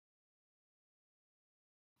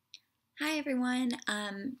Hi everyone.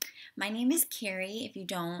 My name is Carrie. If you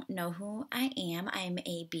don't know who I am, I'm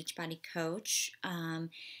a Beachbody coach.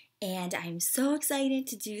 And I'm so excited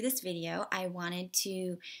to do this video. I wanted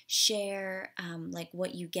to share like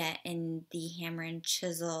what you get in the Hammer and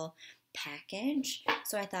Chisel package.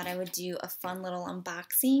 So I thought I would do a fun little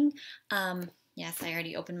unboxing. Yes, I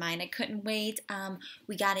already opened mine. I couldn't wait.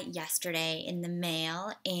 We got it yesterday in the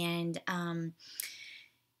mail, and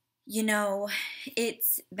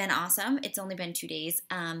it's been awesome. It's only been 2 days.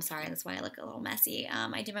 Sorry, that's why I look a little messy.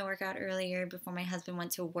 I did my workout earlier before my husband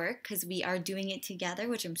went to work because we are doing it together,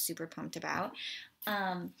 which I'm super pumped about.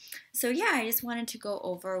 So yeah, I just wanted to go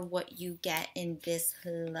over what you get in this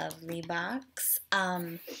lovely box.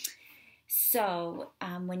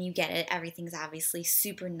 When you get it, everything's obviously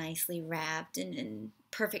super nicely wrapped and in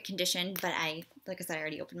perfect condition, but like I said, I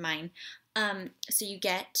already opened mine. So you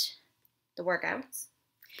get the workouts.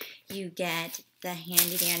 You get the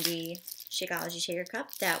handy dandy Shakeology shaker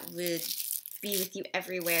cup that would be with you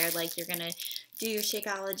everywhere. Like, you're gonna do your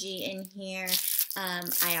Shakeology in here.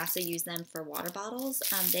 I also use them for water bottles.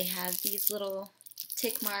 They have these little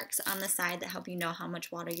tick marks on the side that help you know how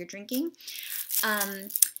much water you're drinking.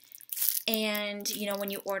 And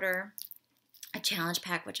when you order a challenge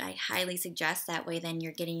pack, which I highly suggest, that way then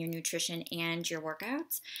you're getting your nutrition and your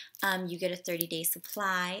workouts. You get a 30-day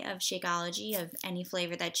supply of Shakeology of any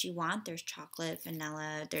flavor that you want. There's chocolate,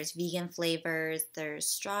 vanilla, there's vegan flavors, there's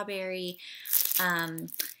strawberry.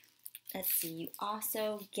 Let's see, you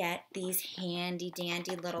also get these handy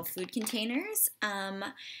dandy little food containers.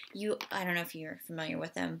 I don't know if you're familiar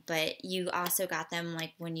with them, but you also got them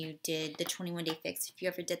like when you did the 21-day fix, if you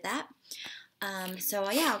ever did that.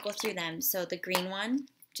 Yeah, I'll go through them. So the green one,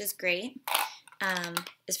 which is great,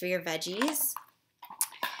 is for your veggies.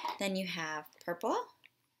 Then you have purple.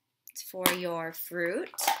 It's for your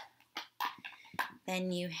fruit.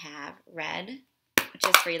 Then you have red, which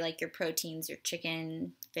is for like your proteins, your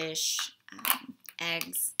chicken, fish,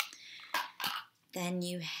 eggs. Then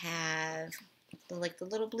you have the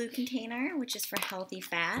little blue container, which is for healthy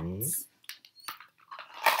fats.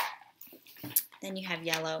 Then you have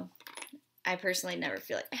yellow. I personally never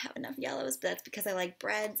feel like I have enough yellows, but that's because I like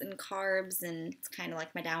breads and carbs, and it's kind of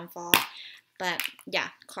like my downfall. But yeah,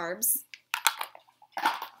 carbs.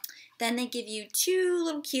 Then they give you two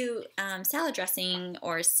little cute salad dressing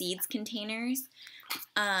or seeds containers.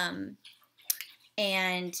 And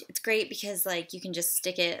it's great because like you can just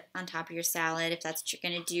stick it on top of your salad if that's what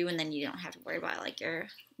you're going to do, and then you don't have to worry about like your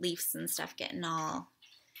leaves and stuff getting all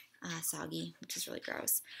soggy, which is really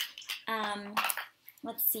gross.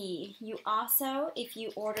 Let's see, you also, if you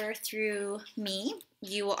order through me,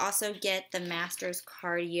 you will also get the Masters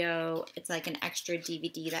Cardio. It's like an extra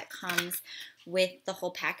DVD that comes with the whole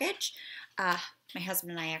package. My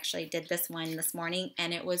husband and I actually did this one this morning,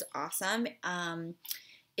 and it was awesome.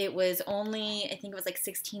 It was only, I think it was like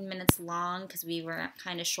 16 minutes long because we were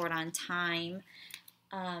kind of short on time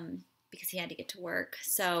because he had to get to work.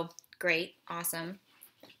 So great, awesome.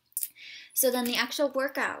 So then the actual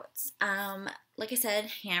workouts, like I said,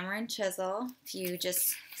 Hammer and Chisel. If you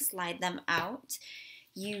just slide them out,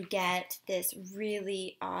 you get this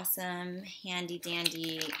really awesome handy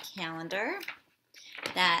dandy calendar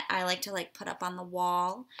that I like to put up on the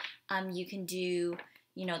wall. You can do,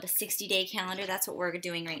 the 60-day calendar. That's what we're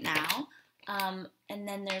doing right now. And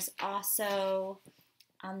then there's also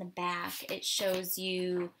on the back, it shows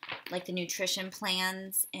you like the nutrition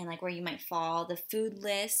plans and like where you might fall, the food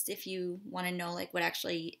list if you want to know like what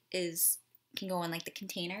actually can go in like the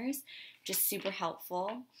containers, just super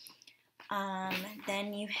helpful.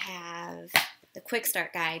 Then you have the quick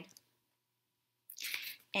start guide,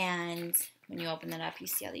 and when you open that up, you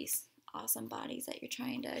see all these awesome bodies that you're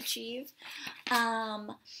trying to achieve.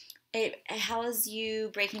 It has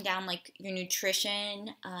you breaking down like your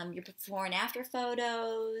nutrition, your before and after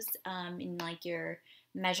photos, and like your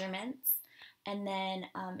measurements. And then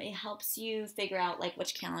it helps you figure out like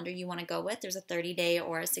which calendar you want to go with. There's a 30-day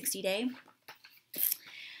or a 60-day.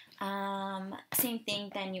 Same thing,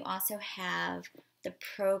 then you also have the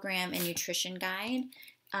program and nutrition guide.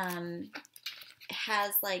 It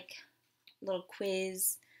has like a little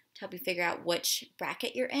quiz to help you figure out which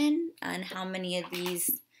bracket you're in and how many of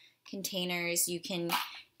these containers you can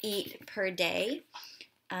eat per day.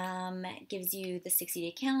 It gives you the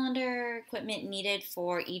 60-day calendar, equipment needed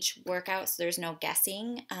for each workout, so there's no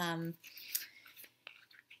guessing.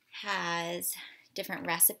 Has different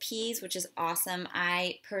recipes, which is awesome.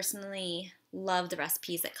 I personally love the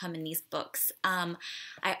recipes that come in these books.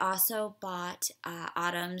 I also bought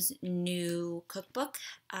Autumn's new cookbook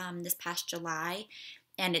this past July,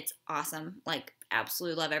 and it's awesome. Like,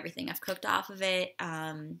 absolutely love everything I've cooked off of it.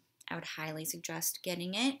 I would highly suggest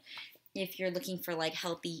getting it if you're looking for like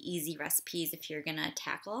healthy, easy recipes if you're gonna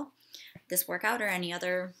tackle this workout or any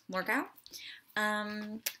other workout.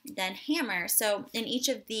 Then Hammer. So in each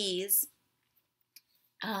of these,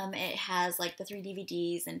 it has like the 3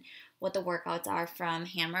 DVDs and what the workouts are from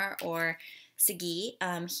Hammer or Sagi.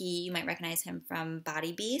 You might recognize him from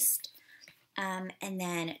Body Beast. And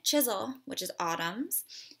then Chisel, which is Autumn's.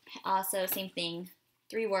 Also, same thing,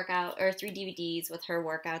 3 DVDs with her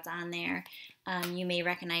workouts on there. You may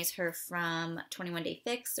recognize her from 21 Day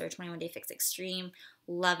Fix or 21 Day Fix Extreme.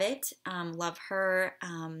 Love it. Love her.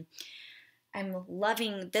 I'm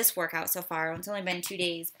loving this workout so far. It's only been 2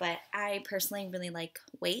 days, but I personally really like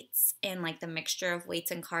weights and like the mixture of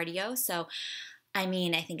weights and cardio. So, I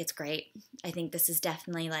mean, I think it's great. I think this is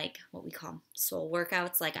definitely like what we call soul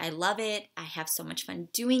workouts. Like, I love it. I have so much fun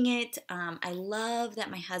doing it. I love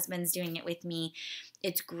that my husband's doing it with me.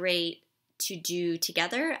 It's great to do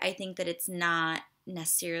together. I think that it's not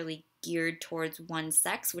necessarily geared towards one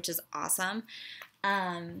sex, which is awesome.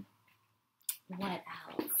 What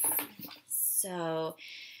else? So,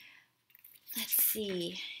 let's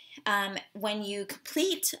see. When you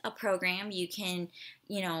complete a program, you can,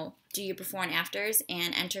 do your before and afters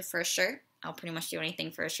and enter for a shirt. I'll pretty much do anything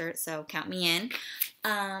for a shirt, so count me in.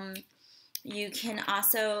 You can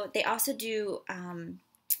also, they also do,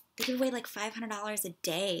 they give away like $500 a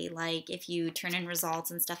day. Like if you turn in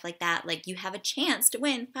results and stuff like that, like you have a chance to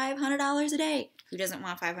win $500 a day. Who doesn't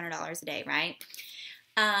want $500 a day, right?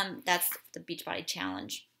 That's the Beachbody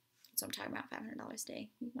Challenge. So I'm talking about $500 a day.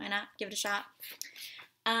 Why not? Give it a shot.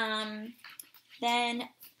 Then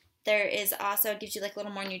there is also, gives you like a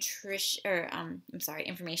little more information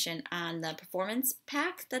on the performance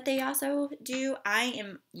pack that they also do. I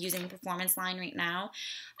am using the performance line right now.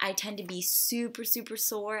 I tend to be super, super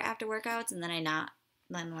sore after workouts, and then I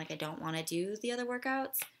don't want to do the other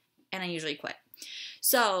workouts, and I usually quit.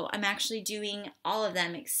 So I'm actually doing all of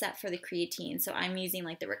them except for the creatine. So I'm using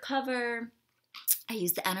like the Recover. I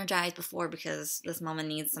used the Energize before because this mama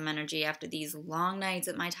needs some energy after these long nights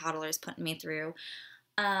that my toddler is putting me through.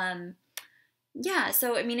 Yeah,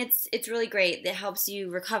 so I mean it's really great. It helps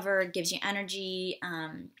you recover, gives you energy,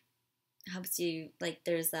 helps you, like,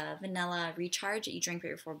 there's a vanilla recharge that you drink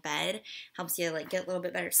right before bed, helps you like get a little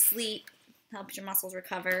bit better sleep, helps your muscles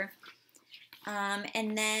recover.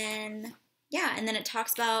 And then it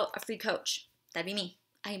talks about a free coach. That'd be me.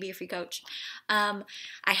 I can be a free coach. I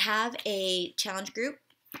have a challenge group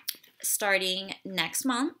starting next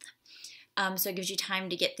month. So it gives you time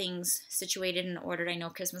to get things situated and ordered. I know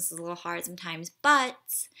Christmas is a little hard sometimes, but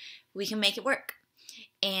we can make it work.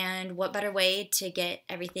 And what better way to get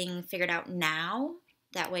everything figured out now?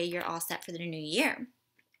 That way you're all set for the new year.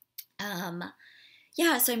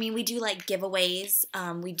 So I mean, we do like giveaways.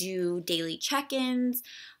 We do daily check-ins,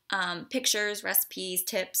 pictures, recipes,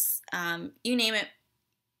 tips, you name it.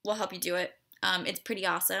 We'll help you do it. It's pretty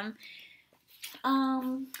awesome.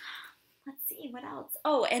 Let's see, what else?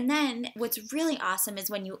 Oh, and then what's really awesome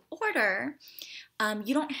is when you order,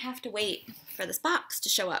 you don't have to wait for this box to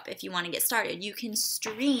show up if you want to get started. You can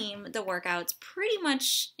stream the workouts pretty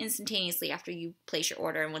much instantaneously after you place your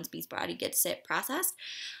order and once Beachbody gets it processed.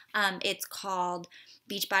 It's called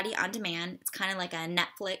Beachbody On Demand. It's kind of like a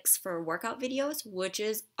Netflix for workout videos, which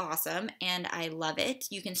is awesome, and I love it.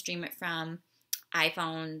 You can stream it from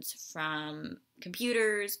iPhones, from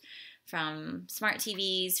computers, from smart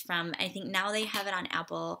TVs, I think now they have it on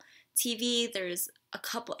Apple TV. There's a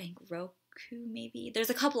couple, I think Roku maybe. There's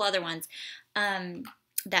a couple other ones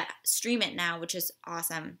that stream it now, which is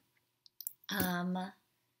awesome.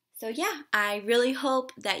 So yeah, I really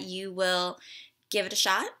hope that you will give it a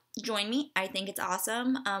shot. Join me. I think it's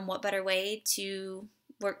awesome. What better way to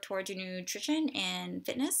work towards your nutrition and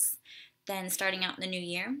fitness than starting out in the new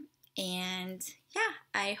year? And yeah,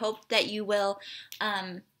 I hope that you will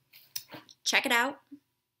check it out.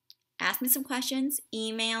 Ask me some questions.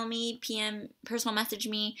 Email me, PM, personal message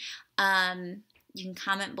me. You can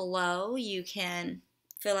comment below. You can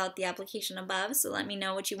fill out the application above. So let me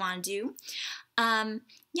know what you want to do.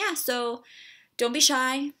 So don't be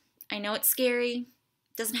shy. I know it's scary.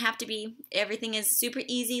 It doesn't have to be. Everything is super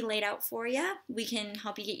easy laid out for you. We can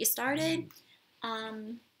help you get you started.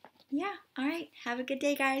 All right. Have a good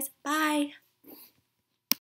day, guys. Bye.